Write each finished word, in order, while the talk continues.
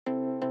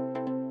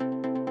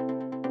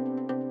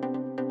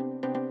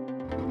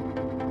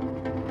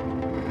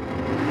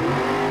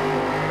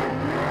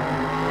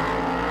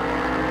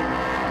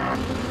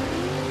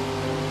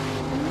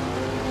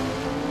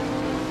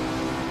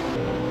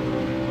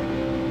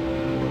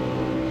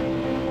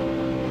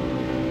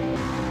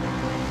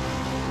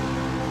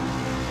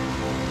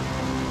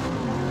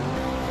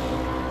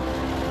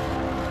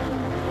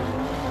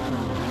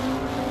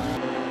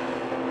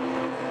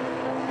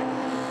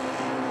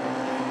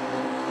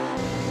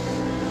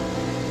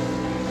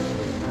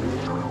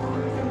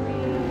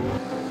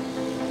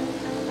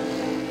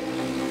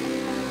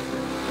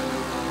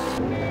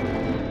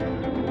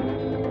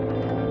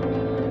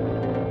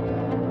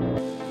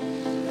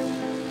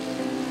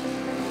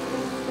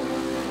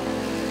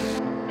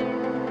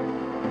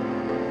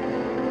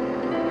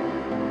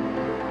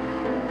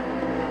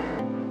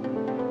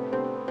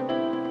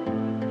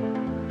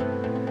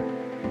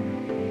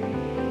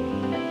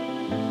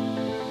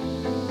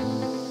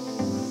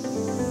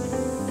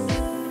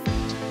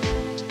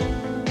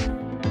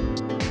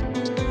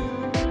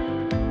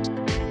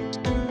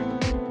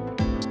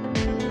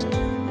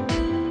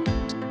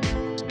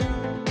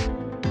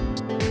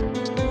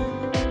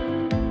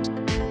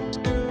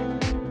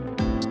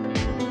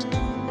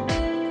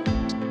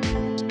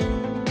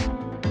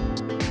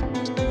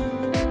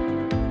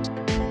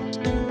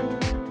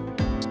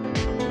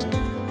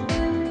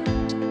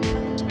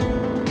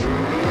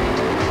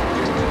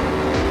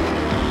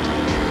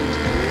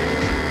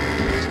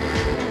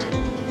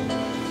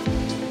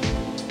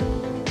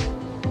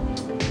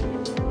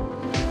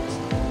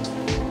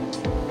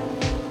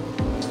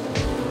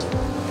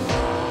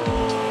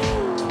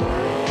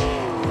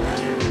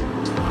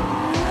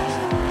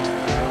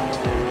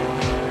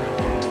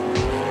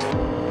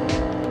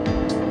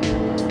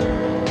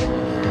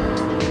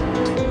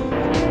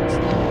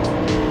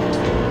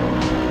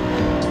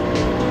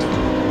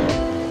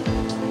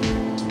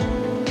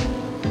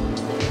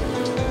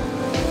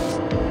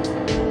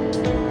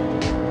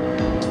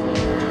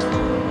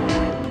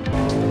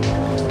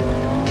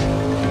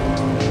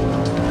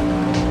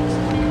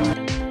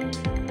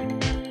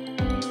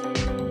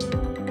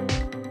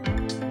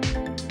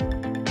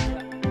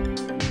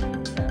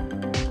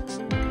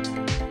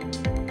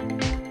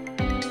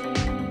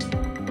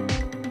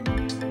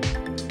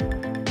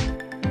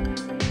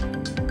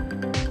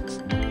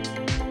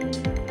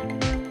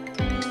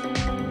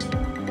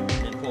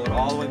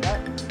all the way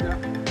back.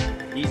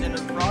 Yeah. Ease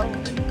into the throttle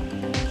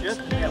and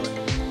just nail it.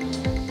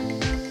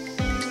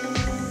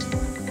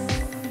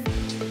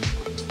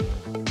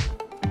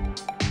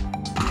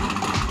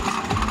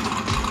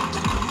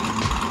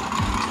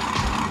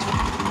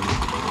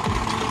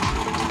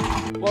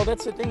 Well,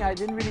 that's the thing, I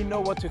didn't really know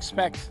what to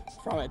expect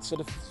from it. So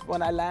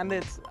when I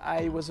landed,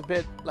 I was a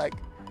bit like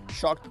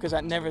shocked because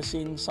I'd never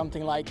seen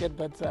something like it,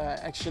 but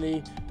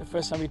actually the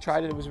first time we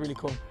tried it, it was really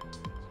cool.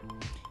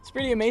 It's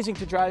pretty amazing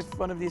to drive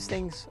one of these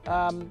things.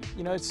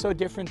 You know, it's so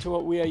different to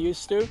what we are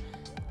used to.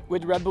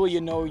 With Red Bull,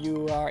 you know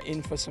you are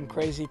in for some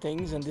crazy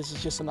things, and this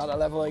is just another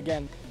level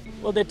again.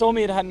 Well, they told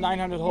me it had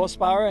 900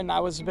 horsepower, and I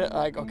was a bit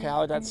like, okay,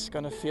 how that's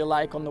gonna feel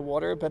like on the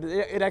water, but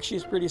it actually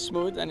is pretty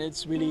smooth, and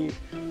it's really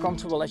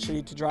comfortable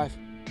actually to drive.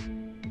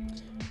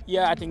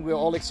 Yeah, I think we're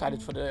all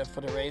excited for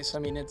the race. I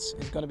mean, it's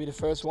going to be the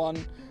first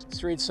one,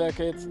 street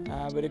circuit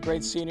with a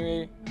great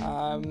scenery.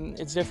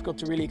 It's difficult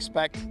to really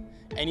expect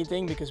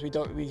anything because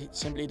we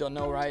simply don't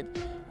know, right?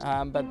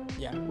 But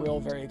yeah, we're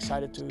all very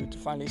excited to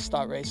finally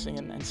start racing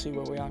and see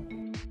where we are.